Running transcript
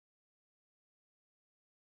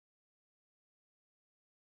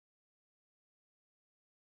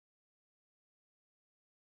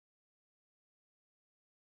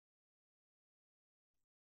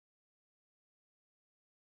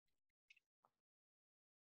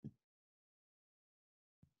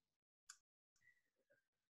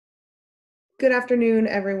Good afternoon,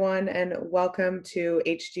 everyone, and welcome to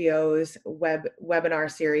HDYO's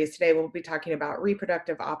webinar series. Today, we'll be talking about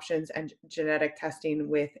reproductive options and genetic testing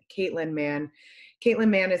with Caitlin Mann. Caitlin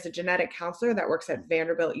Mann is a genetic counselor that works at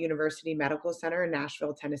Vanderbilt University Medical Center in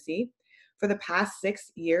Nashville, Tennessee. For the past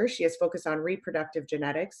 6 years, she has focused on reproductive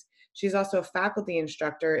genetics. She's also a faculty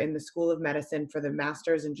instructor in the School of Medicine for the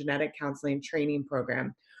Masters in Genetic Counseling Training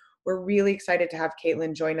Program. We're really excited to have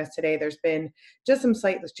Caitlin join us today. There's been just some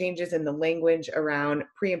slight changes in the language around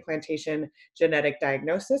pre-implantation genetic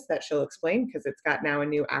diagnosis that she'll explain because it's got now a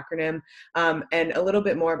new acronym, and a little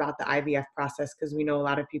bit more about the IVF process because we know a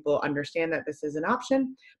lot of people understand that this is an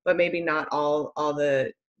option, but maybe not all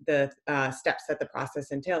the steps that the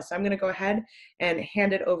process entails. So I'm going to go ahead and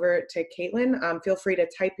hand it over to Caitlin. Feel free to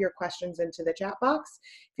type your questions into the chat box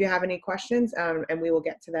if you have any questions, and we will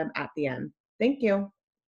get to them at the end. Thank you.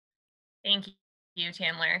 Thank you,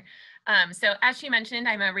 Chandler. So as she mentioned,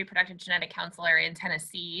 I'm a reproductive genetic counselor in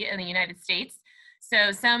Tennessee in the United States.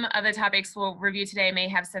 So some of the topics we'll review today may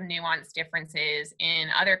have some nuanced differences in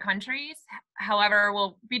other countries. However,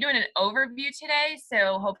 we'll be doing an overview today,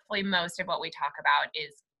 so hopefully most of what we talk about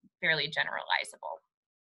is fairly generalizable.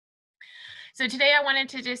 So today I wanted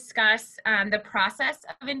to discuss the process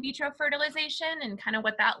of in vitro fertilization and kind of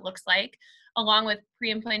what that looks like, along with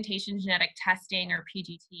pre-implantation genetic testing or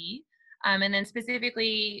PGT. And then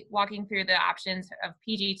specifically walking through the options of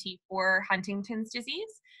PGT for Huntington's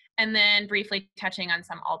disease, and then briefly touching on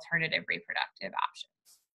some alternative reproductive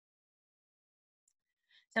options.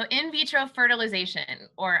 So in vitro fertilization,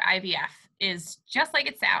 or IVF, is just like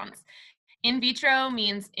it sounds. In vitro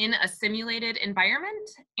means in a simulated environment,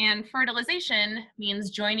 and fertilization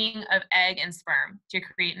means joining of egg and sperm to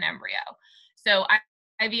create an embryo. So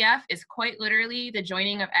IVF is quite literally the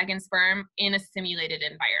joining of egg and sperm in a simulated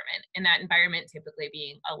environment, and that environment typically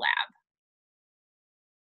being a lab.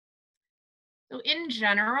 So in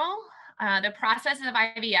general, the process of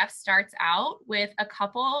IVF starts out with a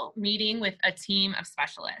couple meeting with a team of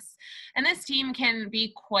specialists. And this team can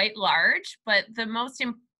be quite large, but the most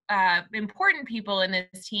important people in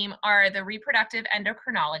this team are the reproductive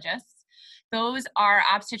endocrinologists. Those are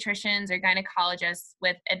obstetricians or gynecologists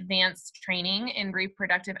with advanced training in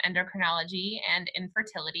reproductive endocrinology and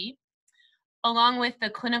infertility, along with the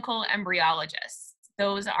clinical embryologists.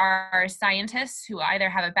 Those are scientists who either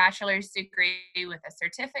have a bachelor's degree with a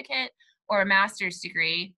certificate or a master's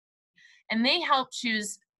degree, and they help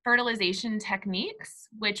choose fertilization techniques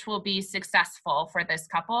which will be successful for this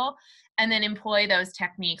couple, and then employ those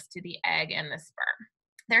techniques to the egg and the sperm.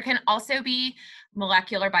 There can also be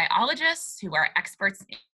molecular biologists who are experts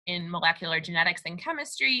in molecular genetics and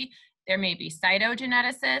chemistry. There may be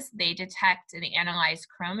cytogeneticists. They detect and analyze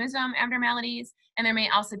chromosome abnormalities. And there may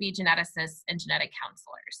also be geneticists and genetic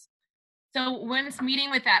counselors. So once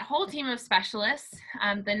meeting with that whole team of specialists,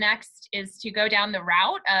 the next is to go down the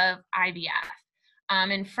route of IVF.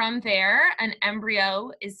 And from there, an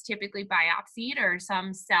embryo is typically biopsied, or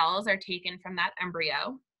some cells are taken from that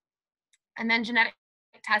embryo. And then genetic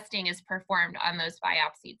testing is performed on those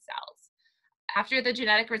biopsied cells. After the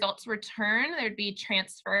genetic results return, there'd be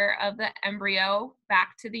transfer of the embryo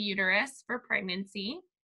back to the uterus for pregnancy.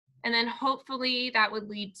 And then hopefully that would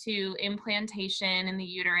lead to implantation in the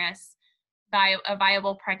uterus by a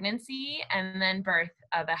viable pregnancy and then birth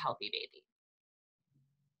of a healthy baby.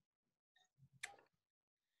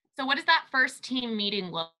 So what does that first team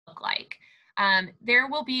meeting look like? There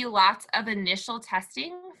will be lots of initial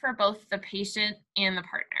testing for both the patient and the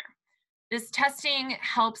partner. This testing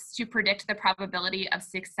helps to predict the probability of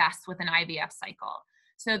success with an IVF cycle.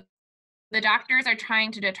 So the doctors are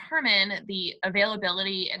trying to determine the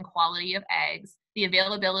availability and quality of eggs, the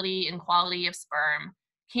availability and quality of sperm.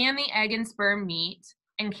 Can the egg and sperm meet,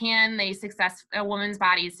 and can they a woman's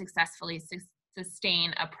body successfully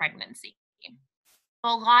sustain a pregnancy?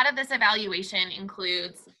 A lot of this evaluation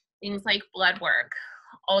includes things like blood work,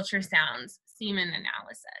 ultrasounds, semen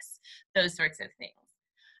analysis, those sorts of things.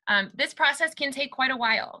 This process can take quite a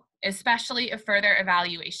while, especially if further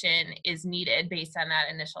evaluation is needed based on that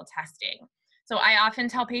initial testing. So I often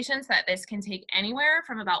tell patients that this can take anywhere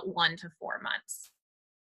from about 1 to 4 months.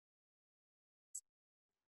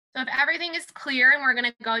 So if everything is clear and we're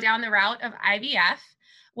going to go down the route of IVF,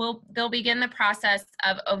 they'll begin the process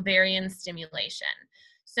of ovarian stimulation.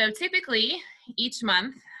 So typically, each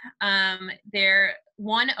month,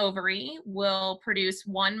 one ovary will produce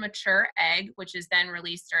one mature egg, which is then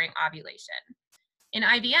released during ovulation. In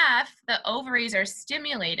IVF, the ovaries are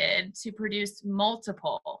stimulated to produce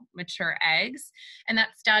multiple mature eggs, and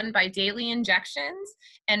that's done by daily injections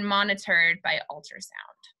and monitored by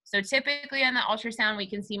ultrasound. So typically on the ultrasound, we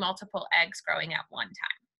can see multiple eggs growing at one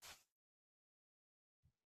time.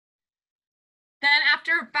 Then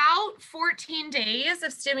after about 14 days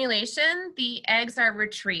of stimulation, the eggs are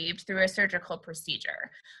retrieved through a surgical procedure.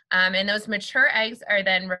 And those mature eggs are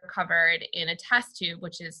then recovered in a test tube,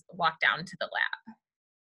 which is walked down to the lab.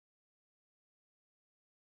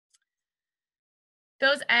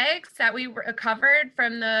 Those eggs that we recovered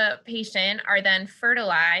from the patient are then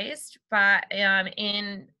fertilized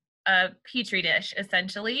in a petri dish,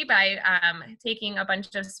 essentially, by taking a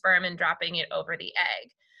bunch of sperm and dropping it over the egg.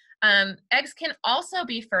 Eggs can also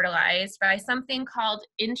be fertilized by something called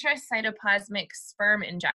intracytoplasmic sperm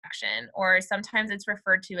injection, or sometimes it's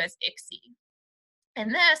referred to as ICSI.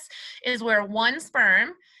 And this is where one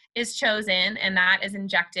sperm is chosen and that is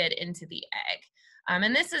injected into the egg.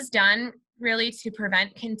 And this is done really to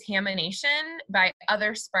prevent contamination by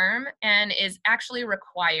other sperm and is actually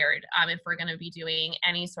required if we're going to be doing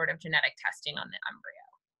any sort of genetic testing on the embryo.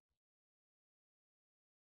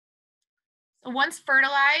 So once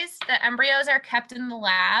fertilized, the embryos are kept in the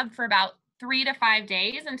lab for about 3 to 5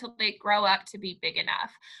 days until they grow up to be big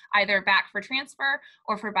enough, either back for transfer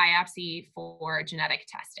or for biopsy for genetic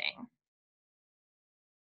testing.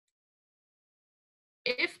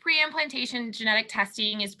 If pre-implantation genetic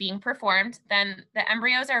testing is being performed, then the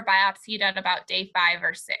embryos are biopsied at about day 5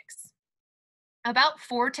 or 6. About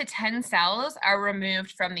 4 to 10 cells are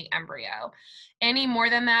removed from the embryo. Any more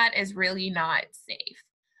than that is really not safe.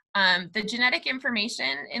 The genetic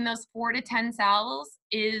information in those 4 to 10 cells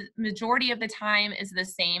is majority of the time is the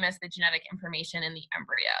same as the genetic information in the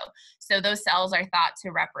embryo. So those cells are thought to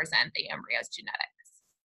represent the embryo's genetics.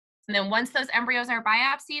 And then once those embryos are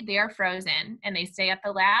biopsied, they are frozen and they stay at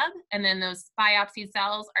the lab. And then those biopsied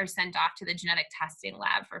cells are sent off to the genetic testing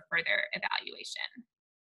lab for further evaluation.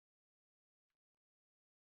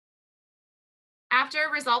 After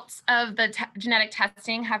results of the genetic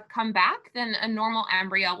testing have come back, then a normal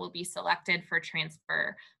embryo will be selected for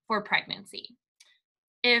transfer for pregnancy.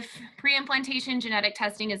 If pre-implantation genetic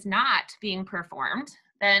testing is not being performed,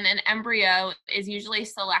 then an embryo is usually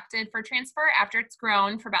selected for transfer after it's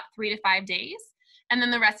grown for about 3 to 5 days, and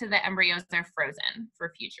then the rest of the embryos are frozen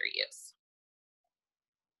for future use.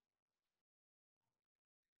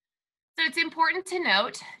 So it's important to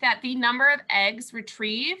note that the number of eggs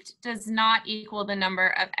retrieved does not equal the number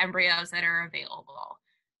of embryos that are available.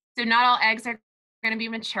 So not all eggs are going to be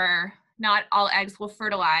mature, not all eggs will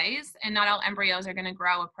fertilize, and not all embryos are going to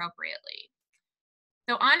grow appropriately.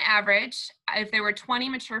 So on average, if there were 20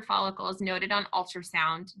 mature follicles noted on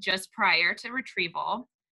ultrasound just prior to retrieval,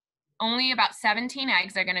 only about 17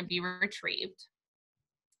 eggs are going to be retrieved.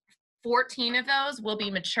 14 of those will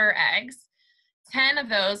be mature eggs. 10 of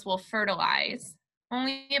those will fertilize.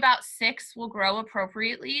 Only about 6 will grow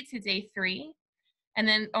appropriately to day 3. And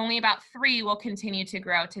then only about 3 will continue to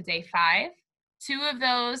grow to day 5. 2 of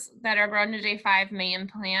those that are grown to day 5 may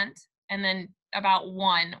implant, and then about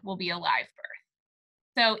 1 will be a live birth.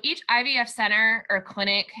 So each IVF center or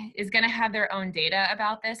clinic is going to have their own data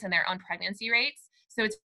about this and their own pregnancy rates. So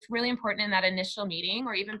it's really important in that initial meeting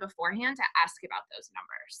or even beforehand to ask about those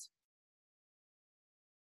numbers.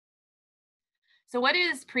 So what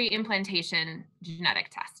is pre-implantation genetic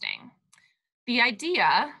testing? The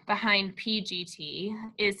idea behind PGT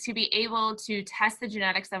is to be able to test the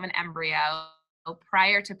genetics of an embryo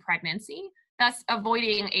prior to pregnancy, thus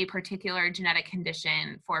avoiding a particular genetic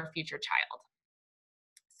condition for a future child.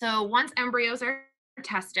 So once embryos are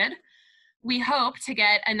tested, we hope to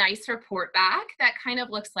get a nice report back that kind of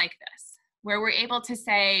looks like this, where we're able to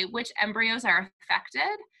say which embryos are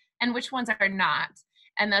affected and which ones are not,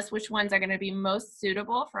 and thus which ones are going to be most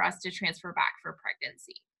suitable for us to transfer back for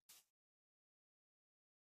pregnancy.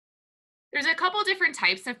 There's a couple different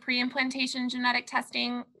types of pre-implantation genetic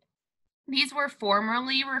testing. These were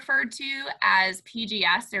formerly referred to as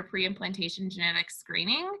PGS, or pre-implantation genetic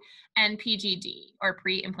screening, and PGD, or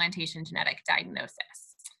pre-implantation genetic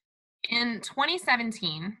diagnosis. In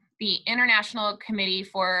 2017, the International Committee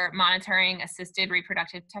for Monitoring Assisted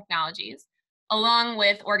Reproductive Technologies, along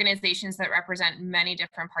with organizations that represent many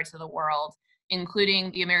different parts of the world, including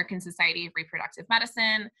the American Society of Reproductive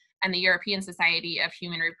Medicine and the European Society of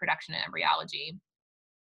Human Reproduction and Embryology,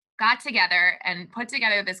 got together and put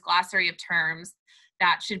together this glossary of terms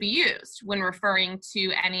that should be used when referring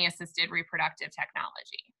to any assisted reproductive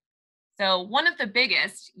technology. So one of the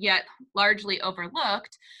biggest, yet largely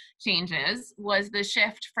overlooked, changes was the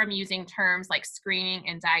shift from using terms like screening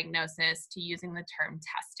and diagnosis to using the term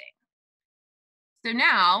testing. So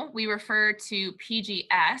now we refer to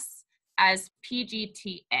PGS as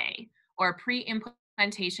PGTA, or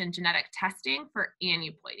pre-implantation genetic testing for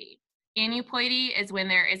aneuploidy. Aneuploidy is when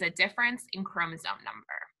there is a difference in chromosome number.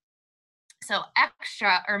 So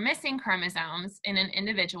extra or missing chromosomes in an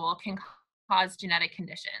individual can cause genetic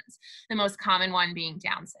conditions, the most common one being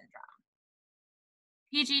Down syndrome.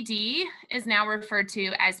 PGD is now referred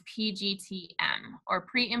to as PGTM, or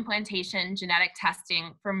pre-implantation genetic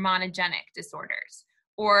testing for monogenic disorders,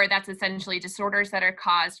 or that's essentially disorders that are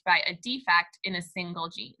caused by a defect in a single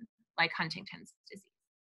gene, like Huntington's disease.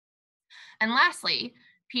 And lastly,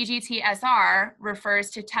 PGTSR refers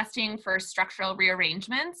to testing for structural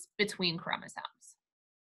rearrangements between chromosomes.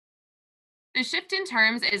 The shift in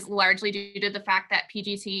terms is largely due to the fact that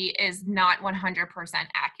PGT is not 100%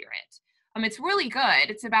 accurate. It's really good.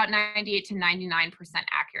 It's about 98 to 99%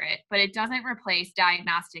 accurate, but it doesn't replace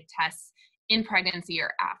diagnostic tests in pregnancy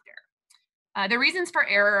or after. The reasons for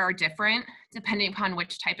error are different depending upon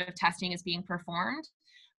which type of testing is being performed,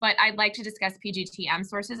 but I'd like to discuss PGTM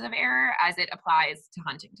sources of error as it applies to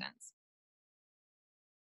Huntington's.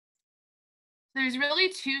 There's really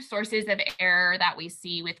two sources of error that we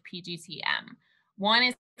see with PGTM. One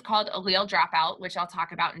is called allele dropout, which I'll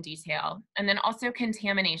talk about in detail, and then also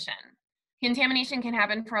contamination. Contamination can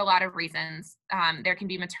happen for a lot of reasons. There can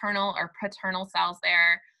be maternal or paternal cells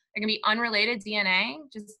there. There can be unrelated DNA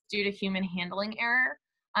just due to human handling error.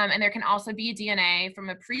 And there can also be DNA from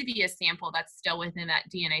a previous sample that's still within that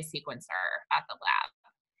DNA sequencer at the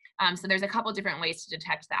lab. So there's a couple different ways to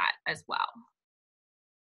detect that as well.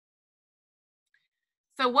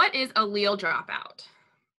 So what is allele dropout?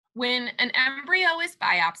 When an embryo is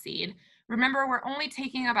biopsied, remember we're only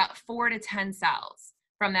taking about 4 to 10 cells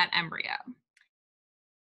from that embryo.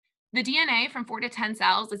 The DNA from 4 to 10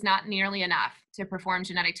 cells is not nearly enough to perform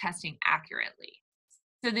genetic testing accurately.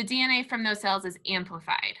 So the DNA from those cells is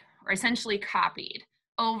amplified, or essentially copied,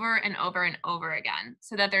 over and over and over again,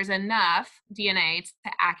 so that there's enough DNA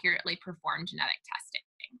to accurately perform genetic testing.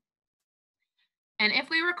 And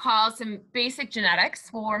if we recall some basic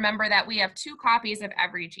genetics, we'll remember that we have 2 copies of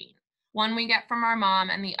every gene. One we get from our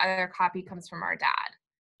mom, and the other copy comes from our dad.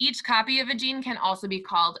 Each copy of a gene can also be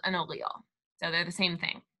called an allele, so they're the same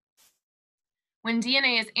thing. When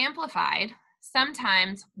DNA is amplified,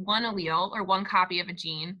 sometimes one allele or one copy of a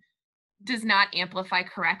gene does not amplify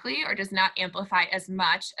correctly or does not amplify as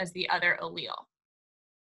much as the other allele.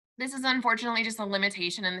 This is unfortunately just a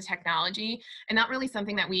limitation in the technology and not really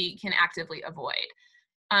something that we can actively avoid.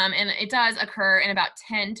 And it does occur in about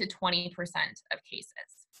 10 to 20% of cases.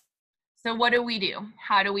 So what do we do?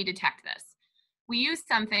 How do we detect this? We use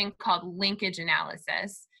something called linkage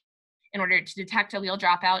analysis in order to detect allele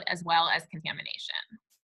dropout as well as contamination.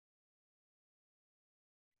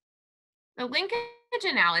 The linkage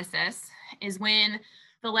analysis is when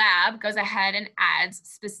the lab goes ahead and adds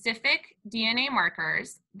specific DNA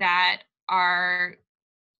markers that are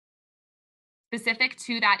specific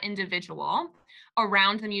to that individual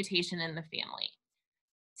around the mutation in the family.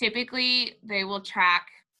 Typically, they will track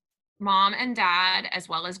mom and dad as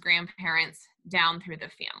well as grandparents down through the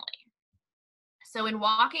family. So in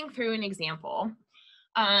walking through an example,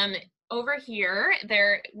 over here,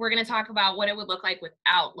 we're going to talk about what it would look like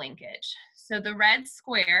without linkage. So the red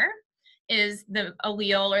square is the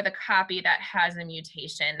allele or the copy that has a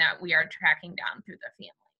mutation that we are tracking down through the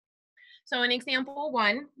family. So in example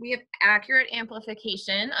 1, we have accurate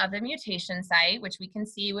amplification of the mutation site, which we can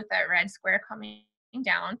see with that red square coming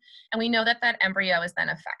down, and we know that that embryo is then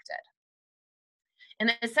affected. In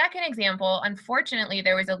the second example, unfortunately,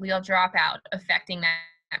 there was allele dropout affecting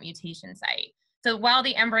that mutation site. So while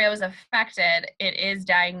the embryo is affected, it is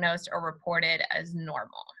diagnosed or reported as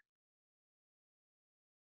normal.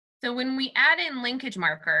 So when we add in linkage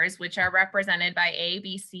markers, which are represented by A,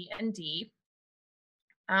 B, C, and D,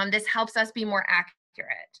 this helps us be more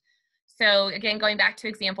accurate. So again, going back to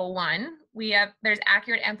example 1, there's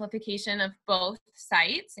accurate amplification of both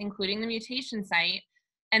sites, including the mutation site,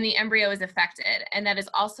 and the embryo is affected. And that is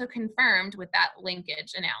also confirmed with that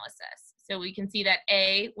linkage analysis. So we can see that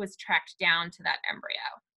A was tracked down to that embryo.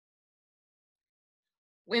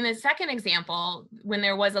 In the second example, when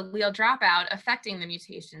there was allele dropout affecting the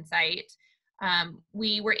mutation site,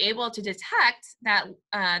 we were able to detect that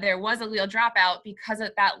there was allele dropout because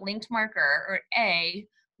of that linked marker, or A,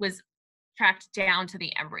 was tracked down to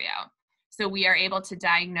the embryo. So we are able to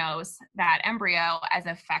diagnose that embryo as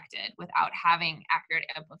affected without having accurate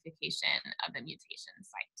amplification of the mutation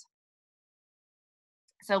site.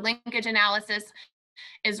 So linkage analysis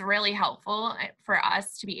is really helpful for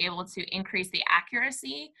us to be able to increase the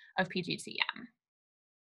accuracy of PGTM.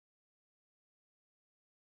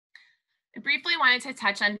 I briefly wanted to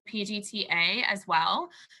touch on PGTA as well,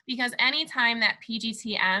 because anytime that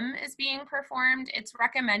PGTM is being performed, it's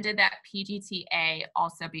recommended that PGTA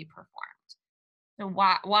also be performed. So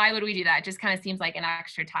why would we do that? It just kind of seems like an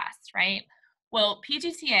extra test, right? Well,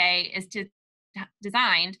 PGTA is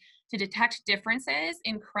designed to detect differences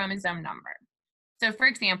in chromosome number. So for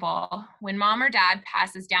example, when mom or dad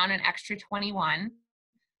passes down an extra 21,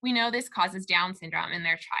 we know this causes Down syndrome in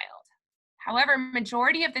their child. However,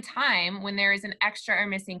 majority of the time when there is an extra or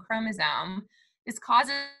missing chromosome, this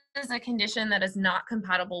causes a condition that is not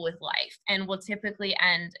compatible with life and will typically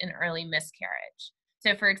end in early miscarriage.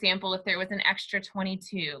 So for example, if there was an extra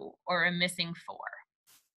 22 or a missing 4.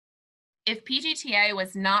 If PGTA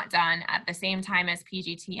was not done at the same time as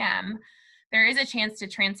PGTM, there is a chance to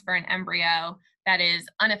transfer an embryo that is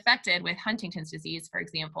unaffected with Huntington's disease, for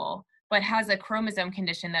example, but has a chromosome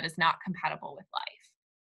condition that is not compatible with life.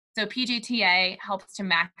 So PGTA helps to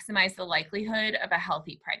maximize the likelihood of a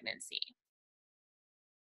healthy pregnancy.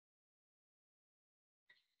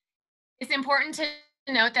 It's important to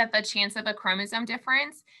note that the chance of a chromosome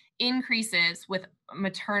difference increases with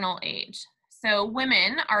maternal age. So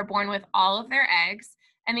women are born with all of their eggs,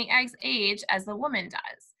 and the eggs age as the woman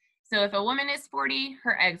does. So if a woman is 40,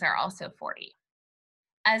 her eggs are also 40.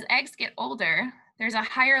 As eggs get older, there's a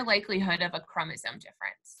higher likelihood of a chromosome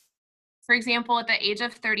difference. For example, at the age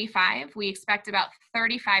of 35, we expect about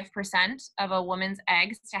 35% of a woman's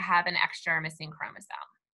eggs to have an extra or missing chromosome.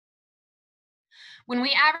 When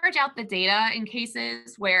we average out the data in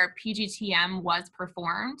cases where PGTM was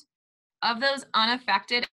performed, of those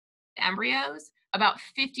unaffected embryos, about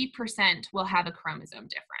 50% will have a chromosome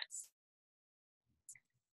difference.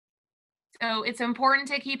 So it's important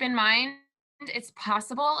to keep in mind it's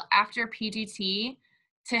possible after PGT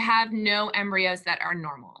to have no embryos that are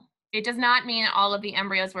normal. It does not mean all of the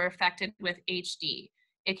embryos were affected with HD.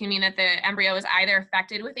 It can mean that the embryo was either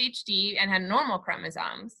affected with HD and had normal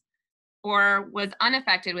chromosomes, or was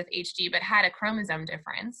unaffected with HD but had a chromosome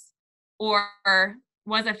difference, or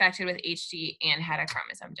was affected with HD and had a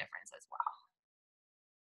chromosome difference as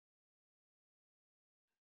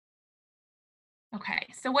well. Okay,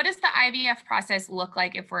 so what does the IVF process look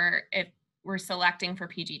like if we're selecting for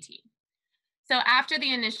PGT? So after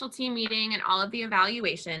the initial team meeting and all of the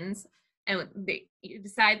evaluations, and the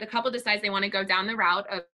couple decides they want to go down the route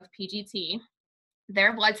of PGT,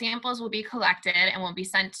 their blood samples will be collected and will be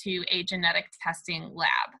sent to a genetic testing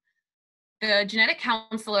lab. A genetic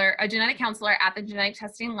counselor at the genetic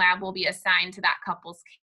testing lab will be assigned to that couple's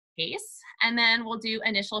case, and then we'll do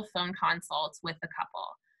initial phone consults with the couple.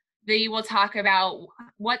 They will talk about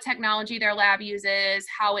what technology their lab uses,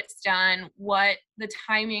 how it's done, what the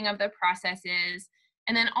timing of the process is,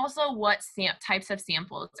 and then also what types of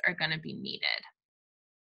samples are going to be needed.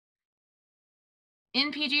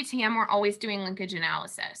 In PGTM, we're always doing linkage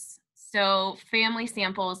analysis, so family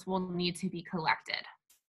samples will need to be collected.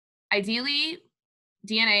 Ideally,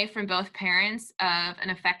 DNA from both parents of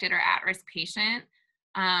an affected or at-risk patient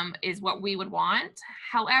is what we would want.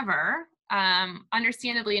 However,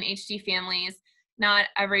 understandably in HD families, not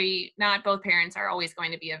both parents are always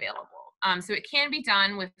going to be available. So it can be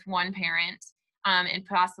done with one parent and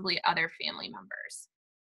possibly other family members.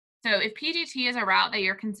 So if PGT is a route that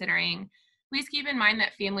you're considering, please keep in mind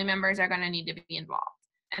that family members are going to need to be involved,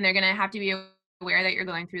 and they're going to have to be aware that you're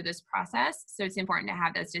going through this process. So it's important to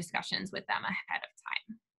have those discussions with them ahead of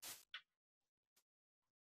time.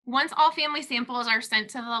 Once all family samples are sent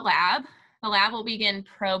to the lab will begin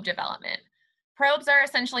probe development. Probes are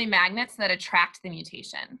essentially magnets that attract the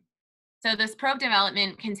mutation. So this probe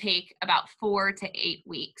development can take about 4 to 8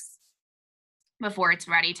 weeks before it's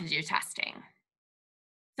ready to do testing.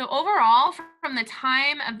 So overall, from the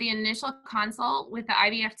time of the initial consult with the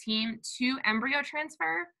IVF team to embryo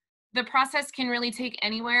transfer, the process can really take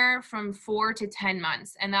anywhere from 4 to 10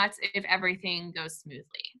 months, and that's if everything goes smoothly.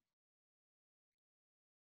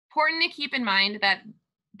 Important to keep in mind that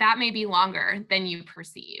that may be longer than you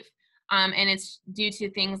perceive, and it's due to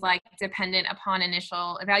things like dependent upon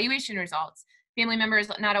initial evaluation results, family members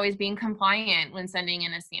not always being compliant when sending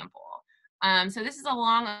in a sample. So this is a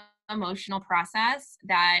long emotional process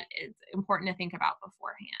that is important to think about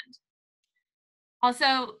beforehand.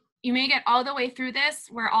 Also, you may get all the way through this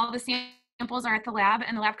where all the samples are at the lab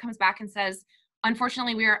and the lab comes back and says,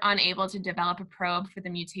 unfortunately, we are unable to develop a probe for the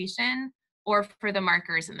mutation or for the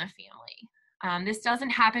markers in the family. This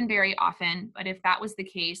doesn't happen very often, but if that was the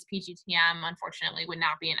case, PGTM, unfortunately, would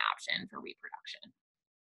not be an option for reproduction.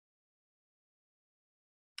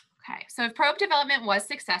 Okay, so if probe development was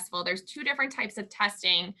successful, there's 2 different types of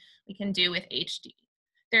testing we can do with HD.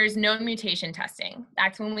 There's no mutation testing.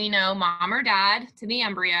 That's when we know mom or dad to the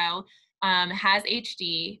embryo has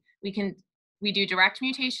HD. We do direct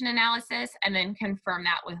mutation analysis and then confirm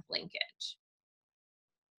that with linkage.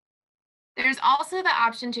 There's also the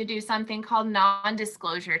option to do something called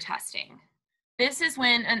non-disclosure testing. This is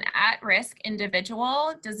when an at-risk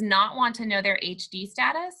individual does not want to know their HD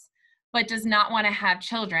status, but does not want to have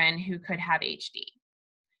children who could have HD.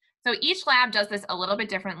 So each lab does this a little bit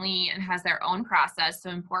differently and has their own process. So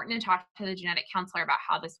important to talk to the genetic counselor about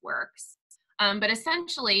how this works. But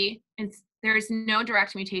essentially, there's no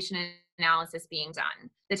direct mutation analysis being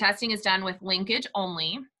done. The testing is done with linkage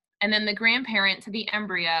only, and then the grandparent to the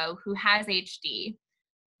embryo who has HD,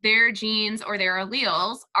 their genes or their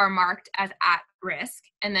alleles are marked as at risk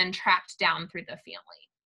and then tracked down through the family.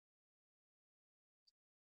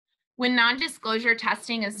 When non-disclosure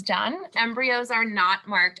testing is done, embryos are not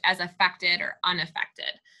marked as affected or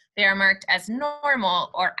unaffected. They are marked as normal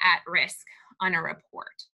or at risk on a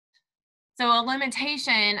report. So a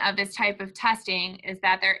limitation of this type of testing is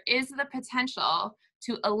that there is the potential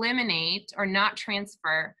to eliminate or not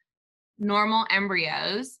transfer normal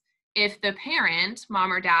embryos if the parent,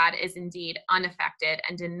 mom or dad, is indeed unaffected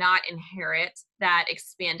and did not inherit that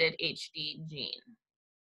expanded HD gene.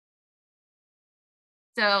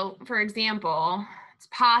 So, for example, it's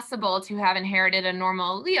possible to have inherited a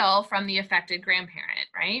normal allele from the affected grandparent,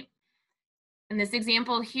 right? In this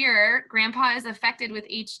example here, grandpa is affected with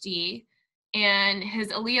HD and his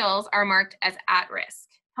alleles are marked as at risk.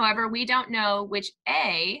 However, we don't know which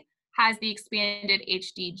A has the expanded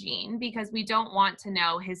HD gene because we don't want to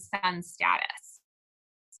know his son's status.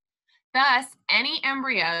 Thus, any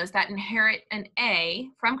embryos that inherit an A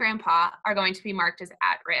from grandpa are going to be marked as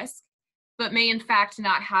at risk, but may in fact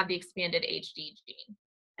not have the expanded HD gene.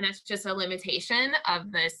 And that's just a limitation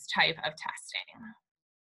of this type of testing.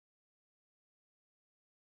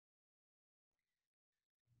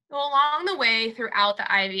 So along the way throughout the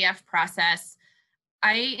IVF process,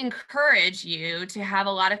 I encourage you to have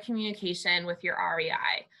a lot of communication with your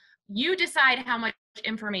REI. You decide how much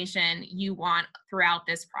information you want throughout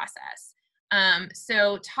this process.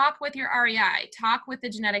 So talk with your REI, talk with the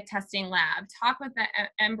genetic testing lab, talk with the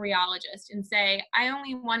embryologist and say, I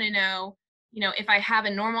only want to know, if I have a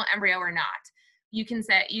normal embryo or not. You can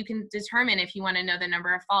determine if you want to know the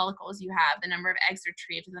number of follicles you have, the number of eggs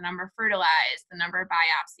retrieved, the number fertilized, the number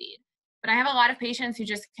biopsied. But I have a lot of patients who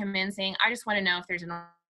just come in saying, I just want to know if there's a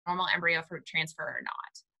normal embryo for transfer or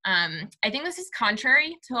not. I think this is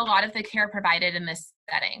contrary to a lot of the care provided in this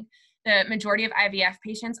setting. The majority of IVF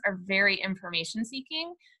patients are very information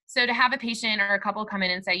seeking. So to have a patient or a couple come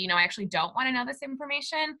in and say, I actually don't want to know this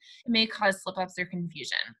information, it may cause slip-ups or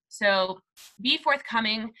confusion. So be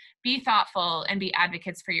forthcoming, be thoughtful, and be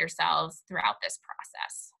advocates for yourselves throughout this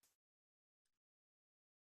process.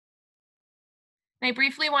 I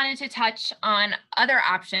briefly wanted to touch on other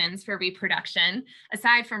options for reproduction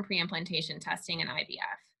aside from pre-implantation testing and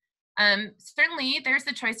IVF. Certainly, there's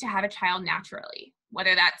the choice to have a child naturally,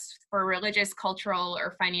 whether that's for religious, cultural,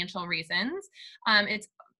 or financial reasons. It's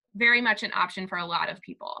very much an option for a lot of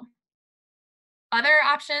people. Other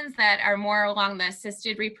options that are more along the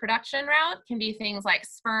assisted reproduction route can be things like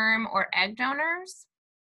sperm or egg donors.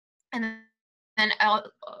 And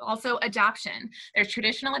also adoption. There's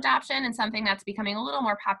traditional adoption and something that's becoming a little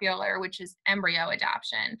more popular, which is embryo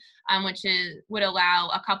adoption, which would allow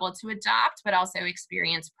a couple to adopt, but also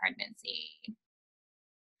experience pregnancy.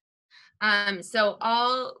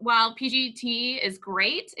 While PGT is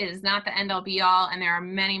great, it is not the end all be all, and there are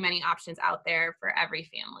many, many options out there for every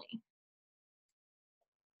family.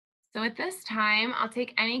 So at this time, I'll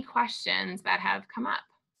take any questions that have come up.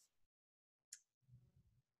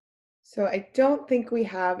 So I don't think we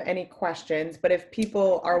have any questions, but if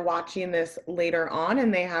people are watching this later on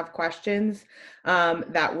and they have questions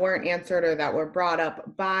that weren't answered or that were brought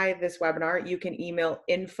up by this webinar, you can email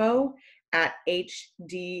info@hdyo.org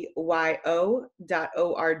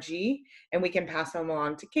and we can pass them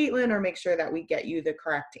along to Caitlin or make sure that we get you the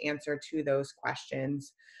correct answer to those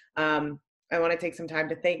questions. I want to take some time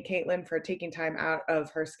to thank Caitlin for taking time out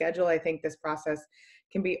of her schedule. I think this process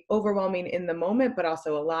can be overwhelming in the moment, but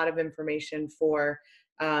also a lot of information for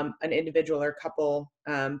an individual or couple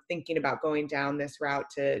thinking about going down this route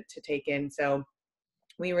to take in. So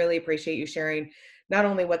we really appreciate you sharing not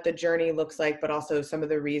only what the journey looks like, but also some of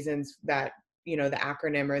the reasons that, the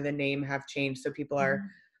acronym or the name have changed. So people are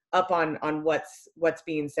up on what's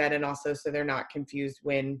being said, and also so they're not confused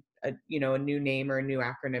when a new name or a new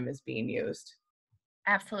acronym is being used.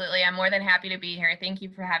 Absolutely. I'm more than happy to be here. Thank you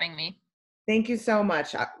for having me. Thank you so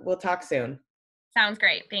much. We'll talk soon. Sounds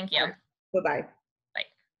great. Thank you. Bye-bye.